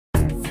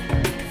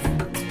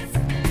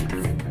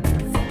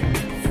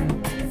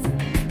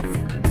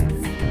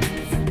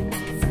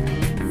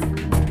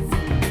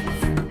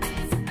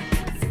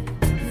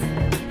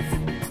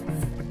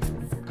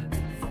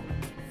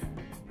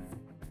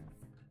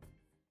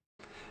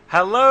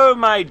Hello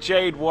my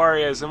Jade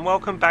warriors and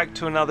welcome back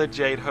to another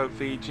Jade Hope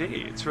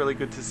VG. It's really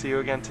good to see you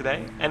again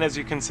today, and as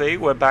you can see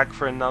we're back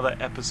for another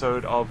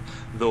episode of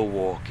The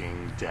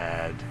Walking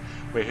Dead.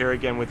 We're here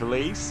again with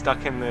Lee,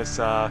 stuck in this,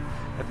 I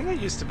think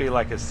it used to be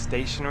like a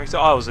stationery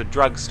store. Oh, it was a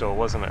drugstore,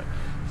 wasn't it?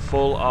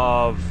 Full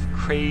of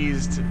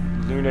crazed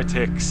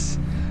lunatics.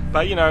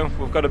 But you know,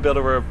 we've got to build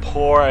a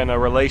rapport and a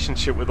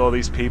relationship with all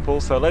these people,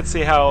 so let's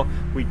see how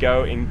we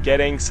go in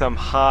getting some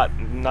heart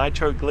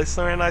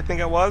nitroglycerin, I think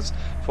it was,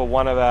 for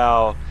one of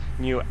our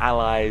new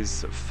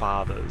allies'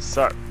 fathers.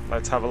 So,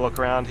 let's have a look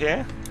around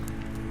here.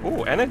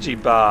 Ooh, energy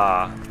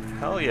bar.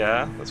 Hell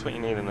yeah, that's what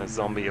you need in a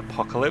zombie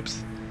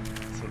apocalypse.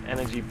 Some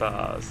energy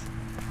bars.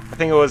 I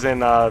think it was in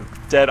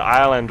Dead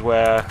Island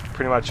where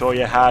pretty much all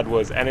you had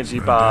was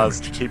energy bars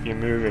to keep you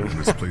moving.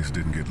 This place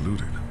didn't get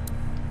looted.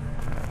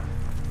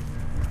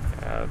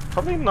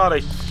 Probably not a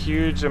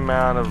huge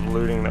amount of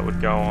looting that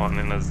would go on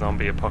in a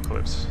zombie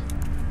apocalypse.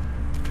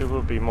 People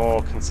would be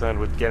more concerned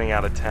with getting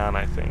out of town,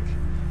 I think.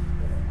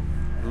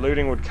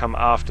 Looting would come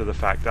after the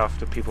fact,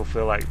 after people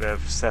feel like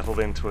they've settled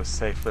into a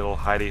safe little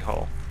hidey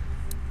hole.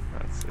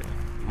 Let's see.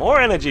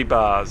 More energy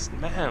bars!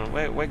 Man,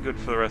 we're good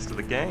for the rest of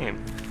the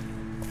game.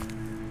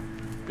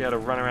 Be able to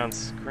run around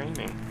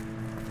screaming,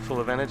 full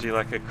of energy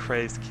like a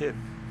crazed kid.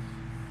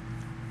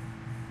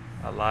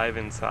 Alive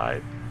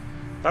inside.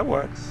 That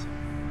works.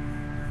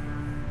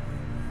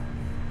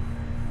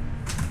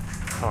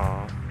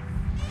 Aww.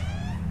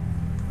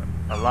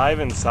 Alive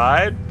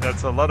inside?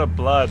 That's a lot of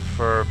blood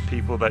for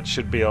people that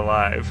should be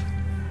alive.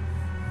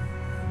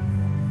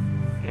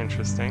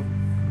 Interesting.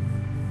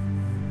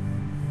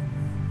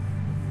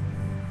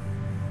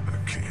 I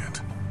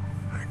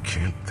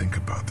can't think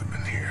about them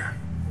in here.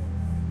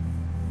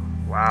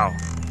 Wow.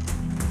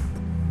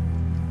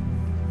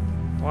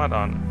 What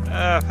on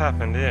earth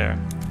happened here?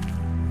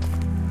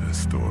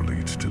 This door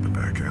leads to the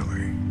back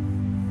alley.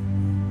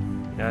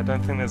 Yeah, I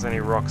don't think there's any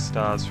rock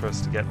stars for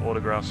us to get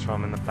autographs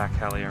from in the back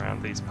alley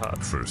around these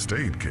parts. First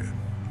aid kit.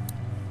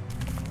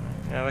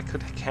 Yeah, that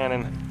could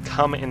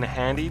come in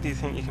handy. Do you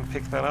think you can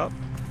pick that up?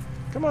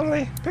 Come on,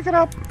 Lee, pick it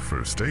up.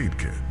 First aid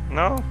kit.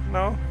 No.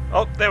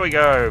 Oh, there we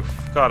go.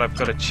 God, I've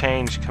got to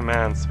change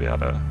commands to be able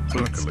to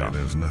boot Luckily, stuff.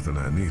 there's nothing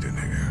I need in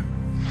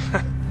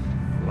here.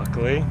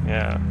 Luckily,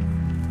 yeah.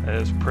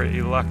 That is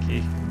pretty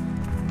lucky.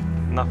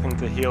 Nothing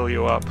to heal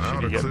you up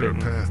should you get clear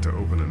bitten. path to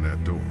opening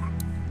that door.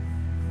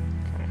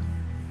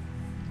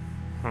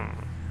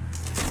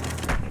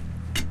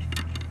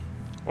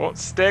 Oh,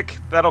 stick.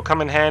 That'll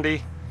come in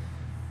handy.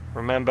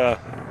 Remember,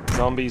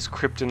 zombies'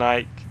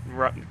 kryptonite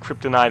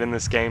in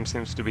this game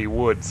seems to be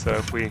wood, so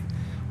if we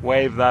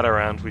wave that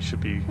around, we should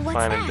be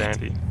fine and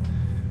dandy.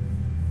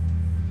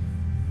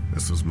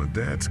 This was my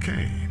dad's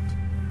cane.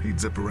 He'd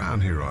zip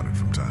around here on it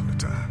from time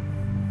to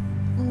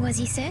time. Was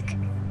he sick?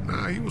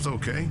 Nah, he was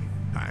okay.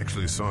 I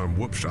actually saw him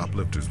whoop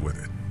shoplifters with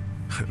it.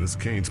 This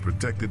cane's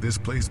protected this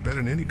place better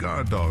than any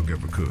guard dog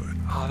ever could.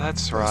 Oh,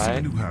 that's Plus, he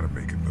right. knew how to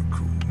make it look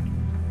cool.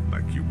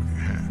 Like you with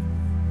your hat.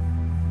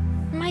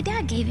 My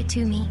dad gave it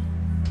to me.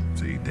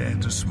 See,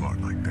 dads are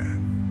smart like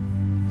that.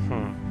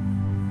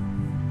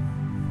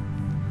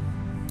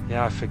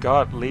 Yeah, I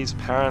forgot. Lee's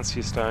parents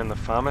used to own the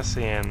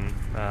pharmacy in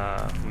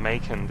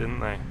Macon, didn't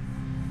they?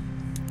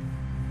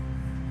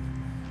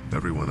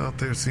 Everyone out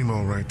there seem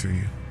all right to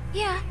you?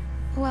 Yeah.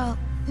 Well,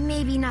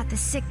 maybe not the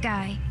sick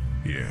guy.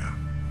 Yeah,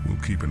 we'll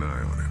keep an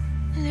eye on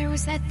him. There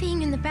was that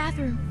thing in the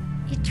bathroom.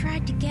 It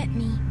tried to get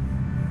me.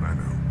 I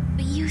know.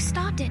 But you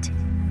stopped it.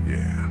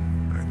 Yeah,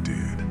 I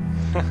did.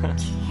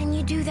 Can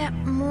you do that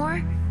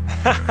more?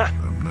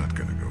 I'm not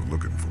gonna go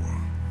looking for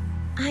him.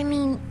 I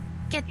mean,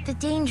 get the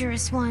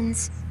dangerous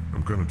ones.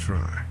 I'm gonna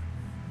try.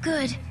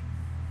 Good.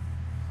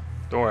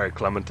 Don't worry,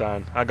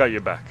 Clementine. I got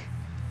your back.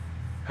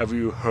 Have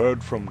you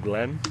heard from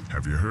Glenn?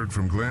 Have you heard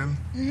from Glenn?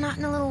 Not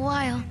in a little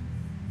while.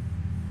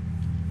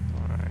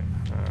 Alright,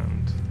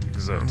 and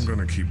exert. I'm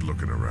gonna keep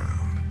looking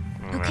around.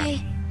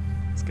 Okay.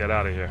 Let's get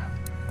out of here.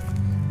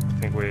 I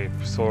think we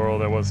saw all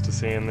there was to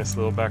see in this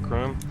little back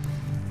room.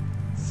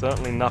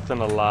 Certainly nothing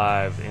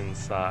alive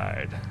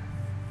inside.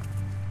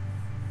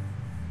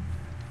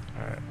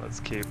 Alright,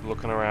 let's keep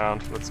looking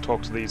around. Let's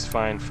talk to these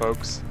fine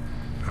folks.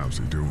 How's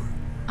he doing?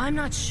 I'm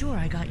not sure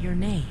I got your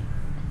name.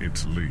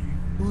 It's Lee.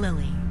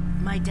 Lily.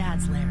 My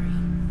dad's Larry.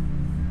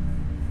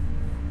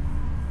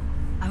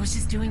 I was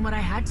just doing what I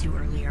had to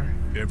earlier.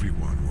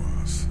 Everyone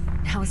was.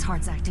 Now his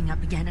heart's acting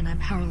up again and I'm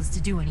powerless to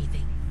do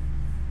anything.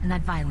 And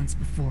that violence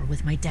before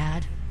with my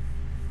dad,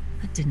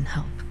 that didn't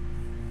help.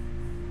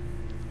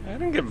 I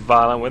didn't get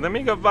violent with him,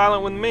 he got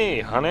violent with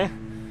me, honey.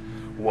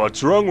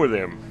 What's wrong with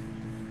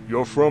him?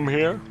 You're from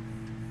here?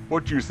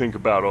 What do you think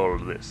about all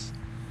of this?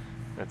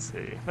 Let's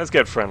see. Let's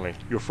get friendly.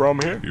 You're from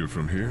here? You're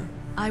from here?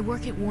 I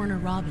work at Warner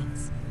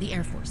Robins, the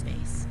Air Force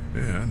Base.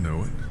 Yeah, I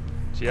know it.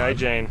 G.I.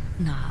 Jane.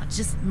 Nah,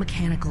 just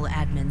mechanical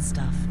admin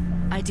stuff.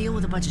 I deal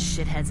with a bunch of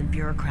shitheads and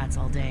bureaucrats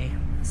all day.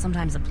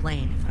 Sometimes a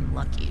plane, if I'm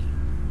lucky.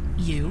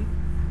 You?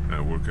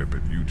 I work up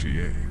at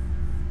UGA.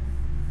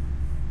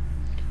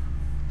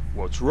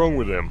 What's wrong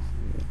with him?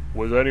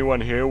 Was anyone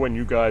here when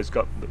you guys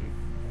got the...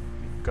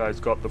 Guys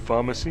got the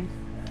pharmacy.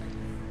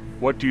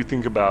 What do you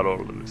think about all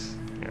of this?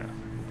 Yeah.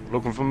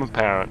 Looking for my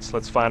parents.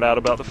 Let's find out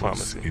about the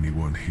pharmacy. Was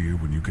anyone here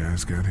when you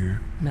guys got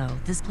here? No,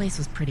 this place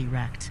was pretty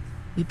wrecked.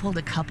 We pulled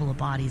a couple of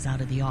bodies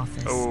out of the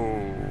office.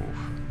 Oh.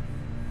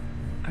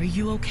 Are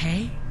you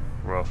okay?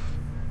 Rough.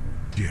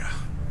 Yeah,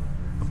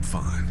 I'm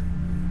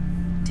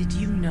fine. Did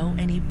you know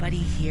anybody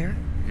here?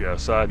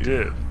 Yes, I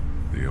did.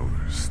 The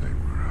owners,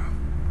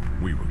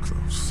 we were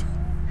close.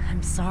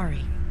 I'm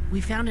sorry. We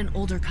found an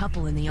older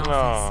couple in the office.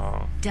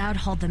 Aw. Dad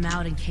hauled them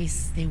out in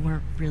case they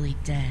weren't really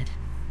dead.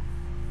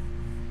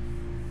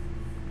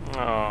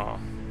 Oh.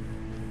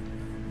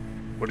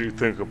 What do you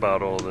think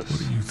about all this? What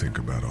do you think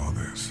about all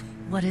this?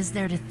 What is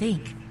there to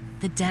think?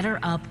 The dead are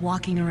up,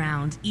 walking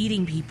around,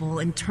 eating people,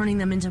 and turning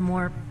them into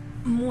more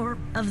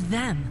of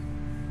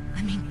them.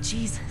 I mean,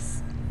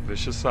 Jesus.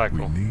 Vicious We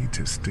cycle. need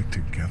to stick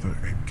together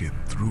and get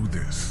through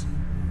this.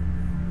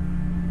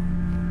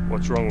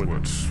 What's wrong with him?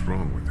 What's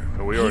wrong with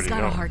him? We He's already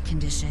got know. a heart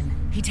condition.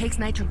 He takes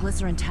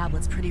nitroglycerin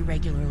tablets pretty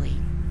regularly.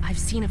 I've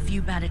seen a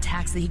few bad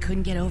attacks that he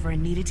couldn't get over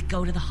and needed to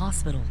go to the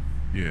hospital.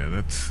 Yeah,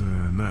 that's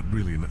not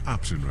really an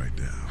option right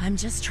now. I'm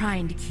just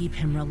trying to keep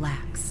him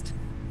relaxed.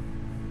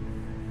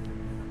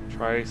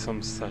 Try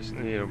some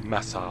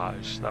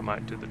massage. That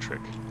might do the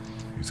trick.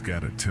 He's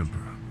got a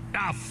temper.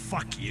 Ah,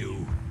 fuck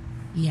you.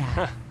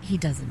 Yeah, he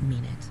doesn't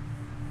mean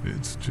it.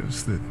 It's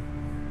just that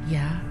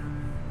Yeah?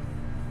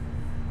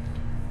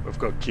 We've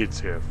got kids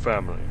here,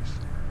 families.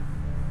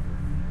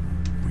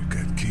 we've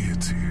got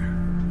kids here.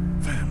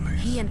 Families.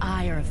 He and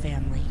I are a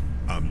family.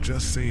 I'm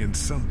just saying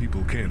some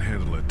people can't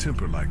handle a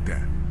temper like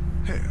that.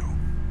 Hell,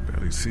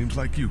 barely seems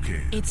like you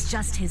can. It's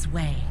just his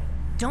way.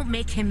 Don't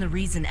make him the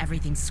reason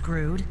everything's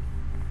screwed.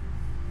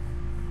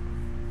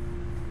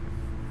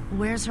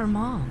 Where's her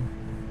mom?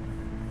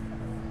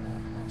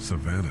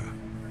 Savannah,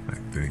 I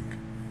think.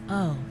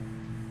 Oh,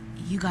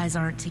 you guys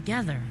aren't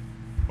together.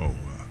 Oh,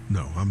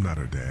 no, I'm not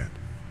her dad.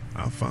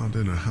 I found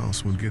her in a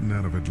house when getting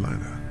out of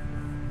Atlanta.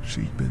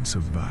 She'd been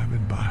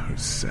surviving by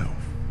herself.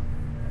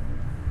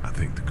 I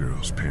think the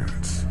girl's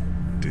parents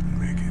didn't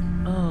make it.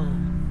 Oh,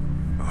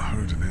 I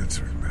heard an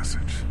answering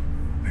message.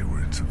 They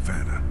were in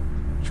Savannah.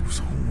 She was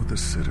home with a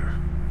sitter.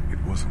 It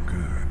wasn't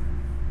good.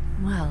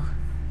 well,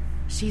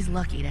 she's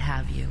lucky to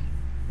have you.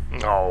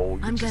 No,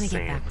 I'm gonna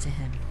get back to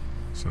him.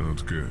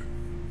 Sounds good.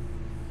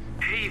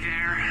 Hey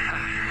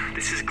there,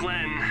 this is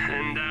Glenn,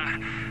 and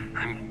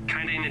I'm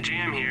kinda in a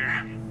jam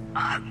here.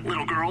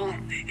 Little girl,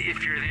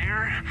 if you're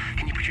there,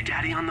 can you put your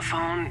daddy on the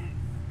phone?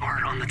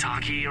 Or on the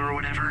talkie or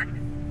whatever?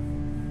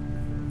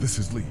 This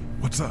is Lee.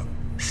 What's up?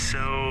 So,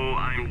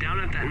 I'm down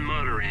at that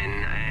motor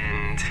inn,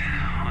 and,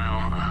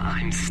 well,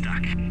 I'm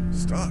stuck.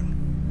 Stuck.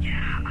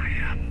 Yeah,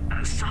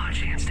 I saw a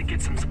chance to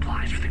get some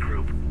supplies for the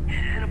group,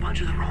 and a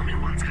bunch of the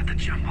Roman ones got the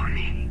jump on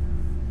me.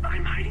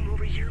 I'm hiding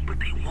over here, but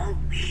they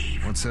won't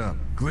leave. What's up?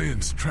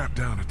 Glenn's trapped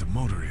down at the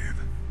motor inn.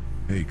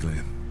 Hey,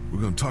 Glenn.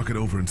 We're gonna talk it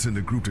over and send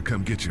a group to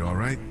come get you, all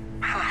right?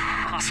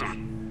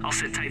 Awesome. I'll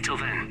sit tight till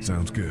then.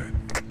 Sounds good.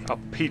 How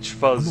Peach I'm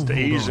Fuzzed gonna hold on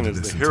Asian to is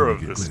this the until hero we of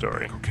get this Glenn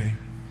story. back, okay?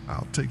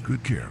 I'll take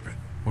good care of it.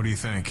 What do you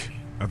think?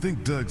 I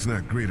think Doug's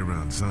not great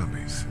around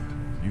zombies.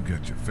 You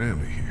got your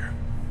family here.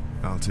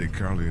 I'll take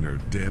Carly and her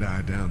dead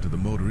eye down to the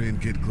motor inn,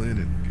 get Glenn,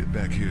 and get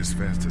back here as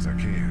fast as I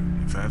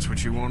can. If that's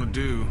what you want to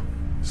do.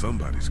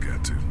 Somebody's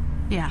got to.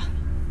 Yeah,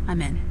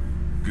 I'm in.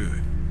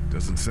 Good.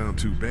 Doesn't sound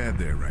too bad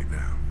there right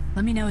now.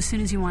 Let me know as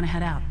soon as you want to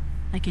head out.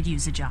 I could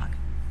use a jog.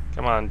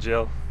 Come on,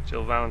 Jill.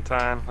 Jill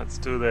Valentine, let's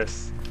do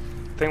this.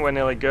 I think we're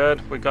nearly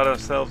good. We got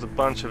ourselves a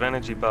bunch of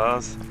energy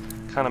bars.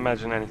 Can't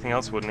imagine anything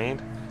else we'd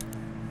need.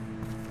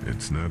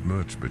 It's not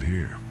much, but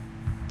here.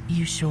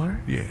 You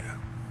sure? Yeah.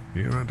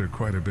 You're under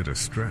quite a bit of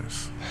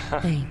stress.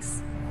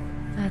 Thanks.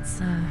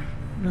 That's,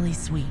 really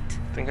sweet.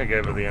 I think I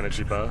gave her the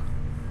energy bar.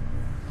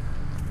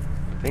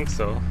 I think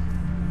so.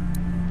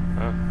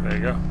 Oh, there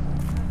you go.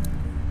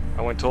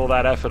 I went to all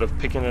that effort of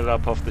picking it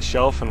up off the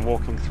shelf and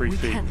walking 3 We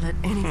feet. can't let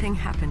anything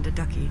happen to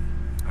Ducky.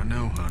 I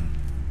know, hon.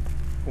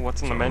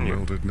 What's in the So menu?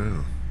 welded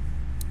now.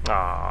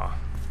 Ah,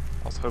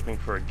 I was hoping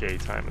for a gay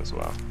time as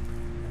well.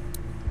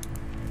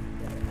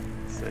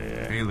 Let's see.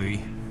 Hey,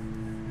 Lee.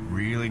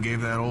 Really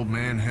gave that old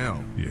man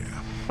hell.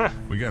 Yeah.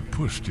 We got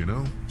pushed, you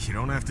know? You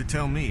don't have to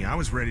tell me. I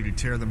was ready to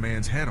tear the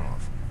man's head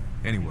off.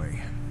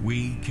 Anyway,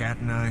 we, Kat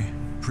and I,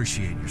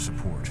 appreciate your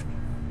support.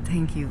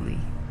 Thank you, Lee.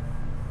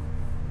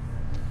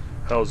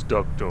 How's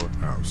Duck doing?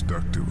 How's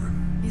Duck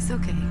doing? He's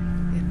okay.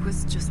 It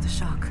was just a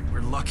shock. We're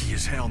lucky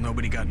as hell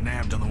nobody got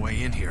nabbed on the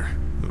way in here.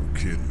 No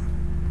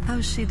kidding.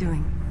 How's she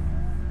doing?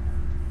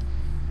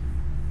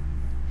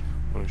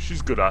 Well,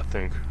 she's good, I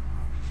think.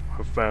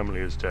 Her family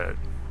is dead.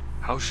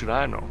 How should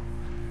I know?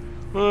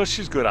 Well,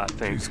 she's good, I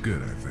think. He's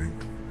good, I think.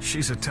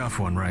 She's a tough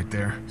one right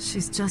there.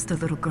 She's just a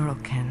little girl,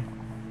 Ken.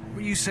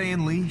 Were you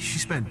saying, Lee, she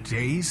spent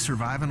days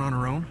surviving on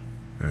her own?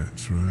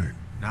 That's right.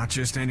 Not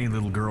just any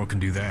little girl can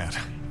do that.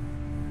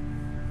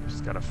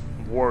 She's got a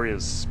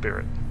warrior's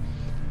spirit.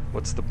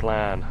 What's the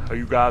plan? Are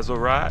you guys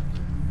alright?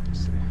 Let's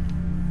see.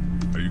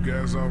 Are you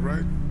guys all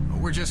right? Oh,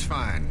 we're just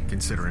fine,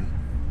 considering.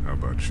 How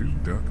about you,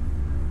 Duck?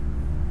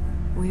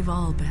 We've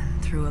all been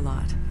through a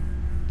lot.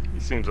 He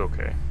seems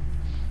okay.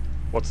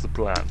 What's the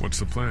plan? What's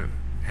the plan?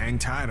 Hang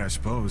tight, I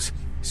suppose.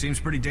 Seems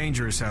pretty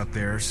dangerous out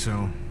there,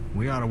 so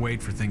we ought to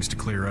wait for things to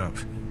clear up.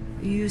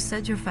 You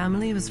said your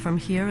family was from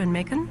here in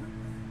Macon?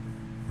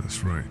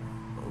 That's right.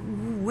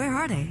 Where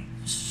are they?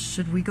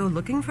 Should we go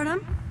looking for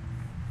them?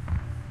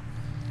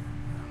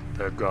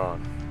 They're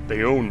gone.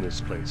 They own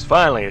this place.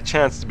 Finally, a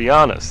chance to be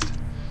honest.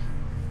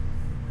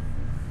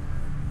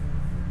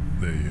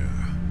 They,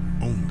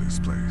 own this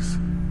place.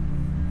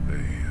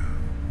 They,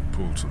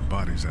 pulled some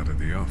bodies out of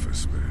the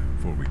office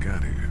before we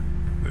got here.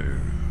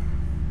 They're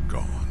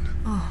gone.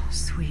 Oh,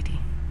 sweetie.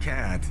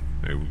 Cat.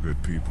 They were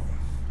good people.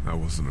 I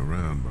wasn't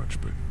around much,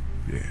 but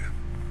yeah,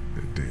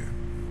 they're dead.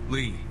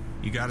 Lee,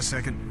 you got a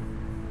second?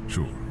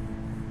 Sure.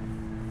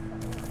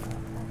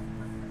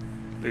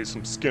 Lay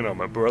some skin on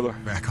my brother.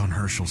 Back on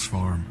Herschel's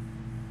farm.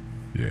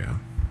 Yeah.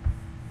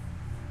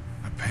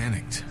 I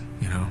panicked,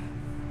 you know.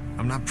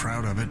 I'm not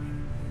proud of it.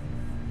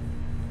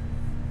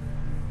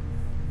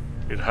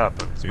 It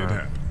happens, man. It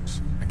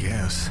happens. I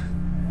guess.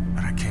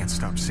 But I can't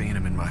stop seeing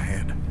him in my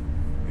head.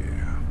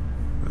 Yeah,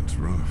 that's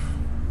rough.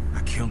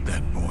 I killed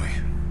that boy.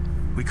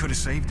 We could have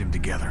saved him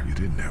together. You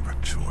didn't have a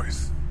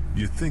choice.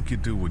 You think you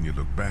do when you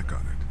look back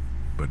on it.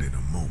 But in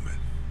a moment,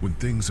 when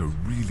things are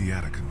really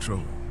out of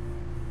control,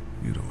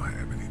 you don't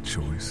have any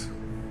choice.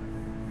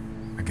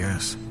 I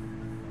guess.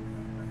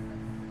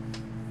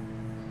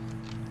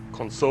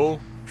 Console?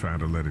 Try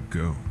to let it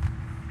go.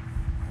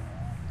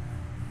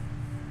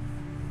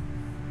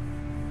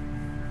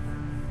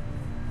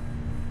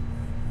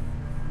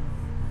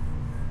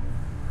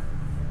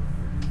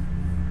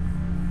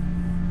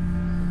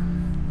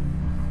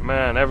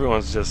 Man,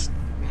 everyone's just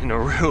in a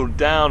real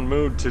down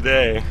mood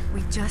today.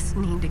 We just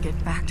need to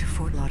get back to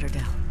Fort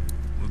Lauderdale.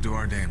 We'll do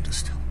our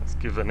damnedest. Let's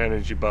give an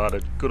energy bar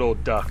to good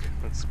old Duck.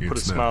 Let's put a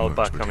It's not smile much,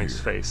 back but on his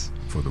here, face.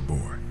 For the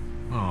boy.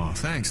 Oh,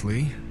 thanks,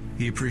 Lee.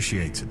 He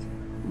appreciates it.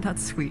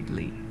 That's sweet,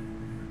 Lee.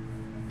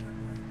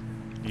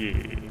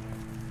 Yeah.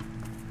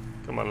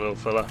 Come on, little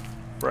fella.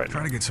 Right.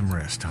 Try to get some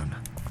rest, hon.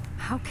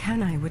 How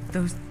can I with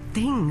those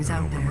things I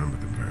out don't there? remember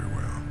them very well.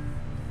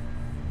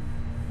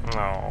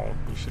 Oh,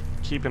 you should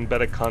keep in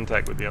better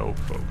contact with the old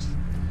folks.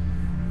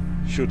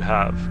 Should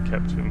have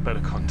kept in better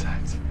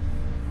contact.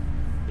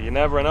 But you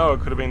never know, it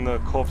could have been the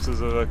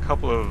corpses of a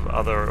couple of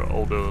other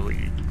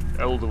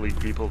elderly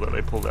people that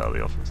they pulled out of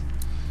the office.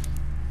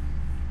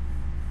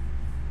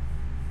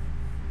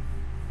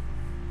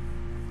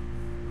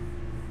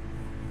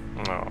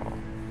 Oh,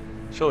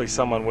 surely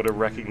someone would have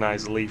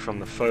recognized Lee from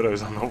the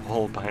photos on the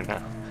wall by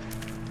now.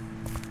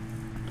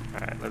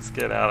 Alright, let's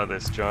get out of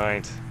this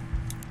joint.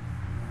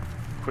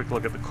 Quick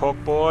look at the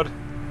corkboard.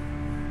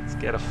 Let's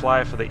get a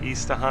flyer for the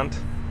Easter hunt.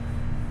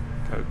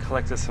 Go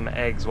collect us some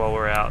eggs while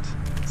we're out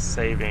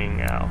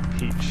saving our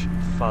peach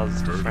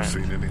fuzzed Heard or friend.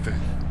 seen anything?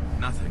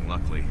 Nothing,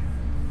 luckily.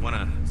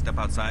 Wanna step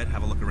outside,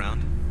 have a look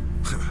around?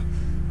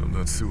 I'm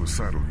not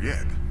suicidal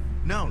yet.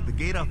 No, the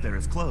gate out there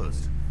is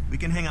closed. We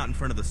can hang out in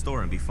front of the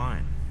store and be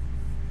fine.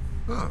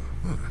 Oh,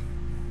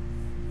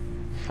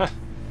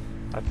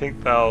 I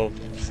think they'll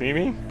see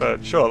me,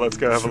 but sure, let's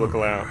go have a look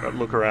around.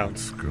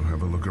 Let's go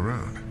have a look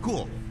around.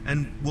 Cool,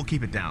 and we'll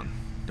keep it down.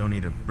 Don't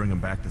need to bring them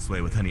back this way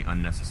with any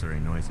unnecessary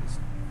noises.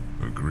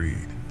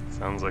 Agreed.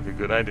 Sounds like a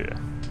good idea.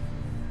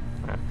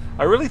 Yeah.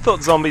 I really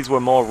thought zombies were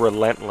more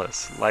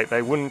relentless. Like,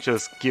 they wouldn't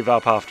just give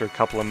up after a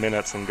couple of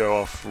minutes and go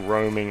off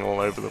roaming all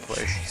over the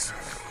place.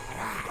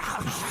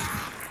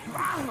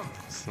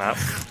 Snap.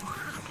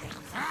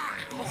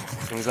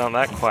 Things aren't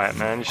that quiet,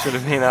 man. You should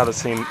have been able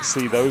to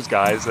see those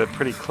guys. They're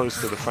pretty close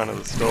to the front of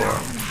the store.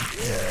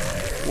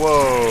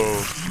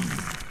 Whoa.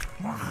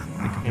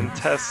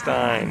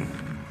 Intestine.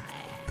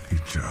 They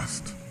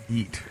just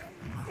Eat.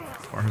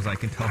 As far as I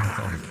can tell, that's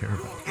all they care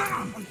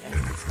about.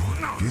 and if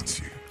one gets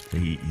you, They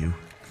eat you.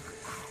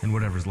 And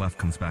whatever's left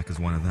comes back as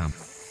one of them.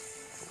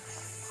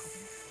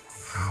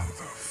 how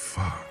the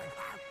fuck?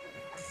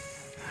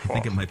 I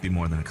think it might be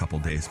more than a couple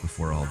days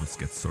before all this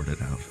gets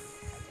sorted out.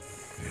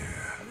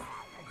 Yeah,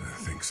 I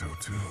think so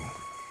too.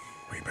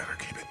 We better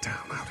keep it down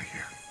out of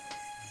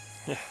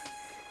here.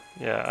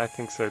 Yeah, I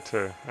think so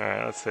too.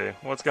 Alright, let's see.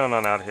 What's going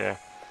on out here?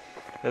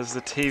 There's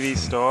the TV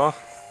store.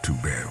 Too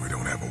bad we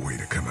don't have a way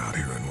to come out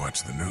here and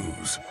watch the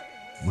news.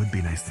 Would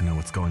be nice to know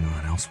what's going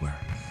on elsewhere.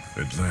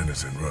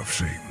 Atlanta's in rough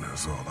shape, and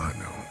that's all I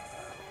know.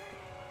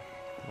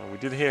 Well, we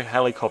did hear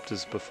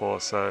helicopters before,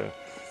 so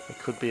there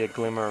could be a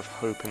glimmer of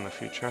hope in the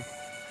future.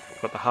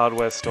 Got the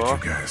hardware Did store.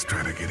 you guys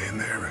try to get in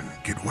there and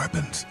get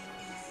weapons?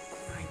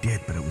 I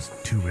did, but it was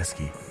too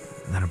risky.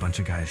 And then a bunch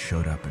of guys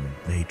showed up and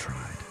they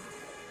tried.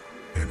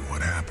 And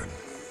what happened?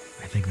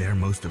 I think they're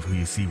most of who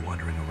you see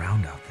wandering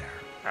around out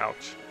there.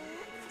 Ouch.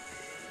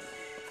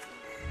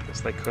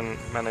 Guess they couldn't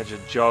manage a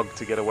jog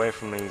to get away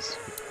from these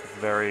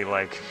very,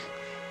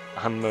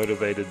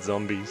 unmotivated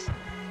zombies.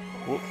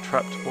 Whoop,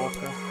 trapped walker.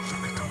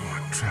 Look at the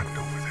one trapped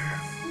over there.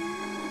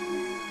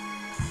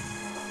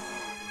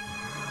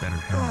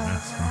 Better him than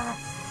us, huh?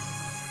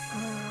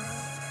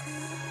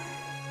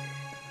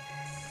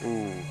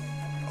 Ooh.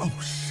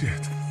 Oh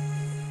shit!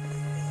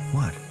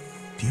 What?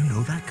 Do you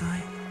know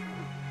guy?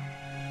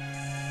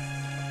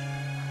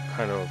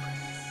 Kind of.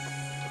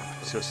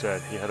 It's just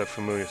that he had a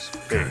familiar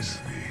face.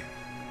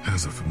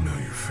 Has a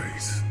familiar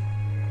face.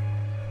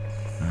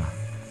 Oh,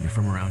 you're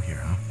from around here,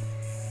 huh?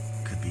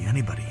 Could be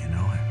anybody, you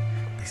know.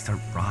 They start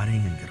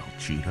rotting and get all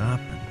chewed up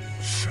and...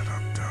 Shut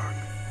up, Doc.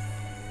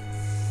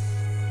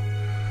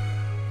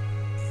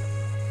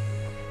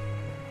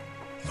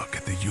 Look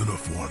at the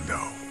uniform,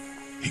 though.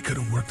 He could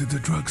have worked at the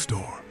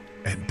drugstore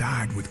and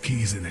died with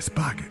keys in his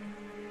pocket.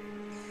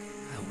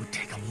 It would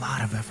take a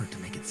lot of effort to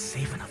make it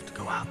safe enough to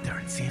go out there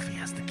and see if he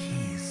has the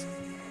keys.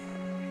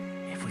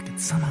 If we could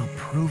somehow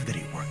prove that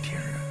he worked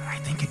here, I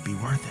think it'd be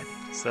worth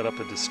it. Set up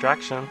a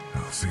distraction.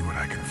 I'll see what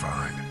I can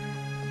find.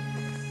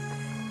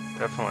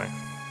 Definitely.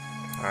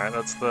 Alright,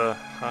 that's the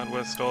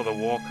hardware store, the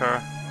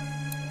walker.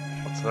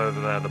 What's over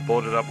there? The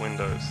boarded up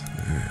windows.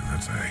 Yeah,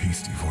 that's a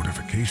hasty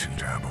fortification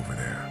job over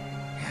there.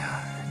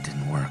 Yeah, it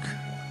didn't work.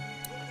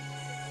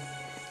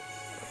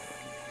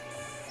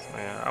 So,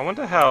 yeah, I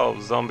wonder how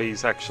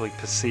zombies actually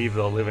perceive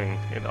the living.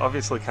 It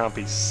obviously can't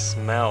be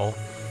smell.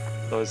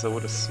 Otherwise they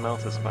would have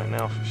smelt us by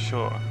now for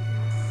sure.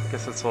 I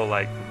guess it's all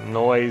like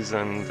noise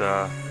and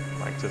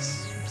like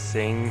just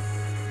seeing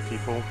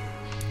people.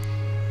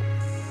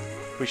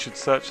 We should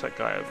search that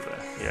guy over there.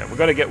 Yeah, we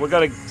gotta get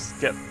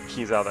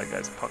keys out of that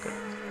guy's pocket.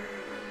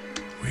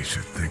 We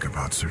should think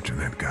about searching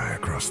that guy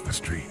across the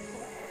street.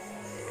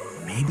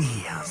 Maybe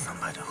he has them,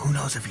 but who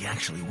knows if he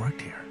actually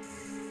worked here.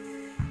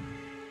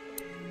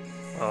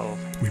 Oh,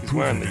 We he's prove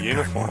wearing that the guy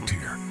uniform. worked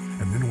here,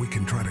 and then we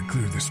can try to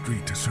clear the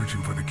street to search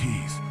him for the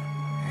keys.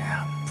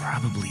 Yeah,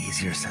 probably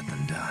easier said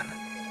than done.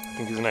 I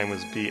think his name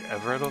was B.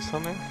 Everett or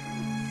something.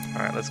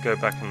 Alright, let's go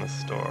back in the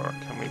store.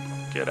 Can we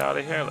get out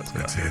of here? Let's go.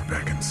 Let's head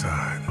back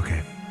inside.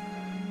 Okay.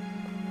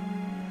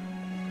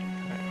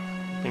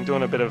 Been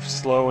doing a bit of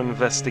slow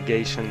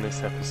investigation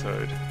this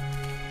episode.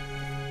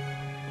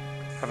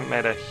 Haven't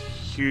made a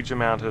huge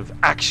amount of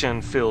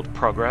action-filled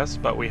progress,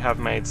 but we have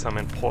made some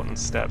important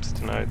steps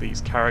to know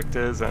these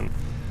characters and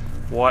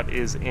what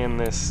is in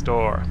this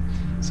store.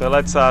 So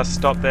let's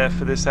stop there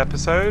for this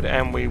episode,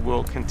 and we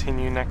will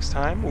continue next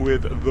time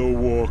with The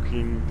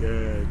Walking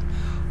Dead.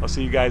 I'll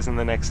see you guys in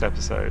the next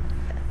episode.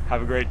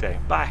 Have a great day.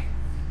 Bye.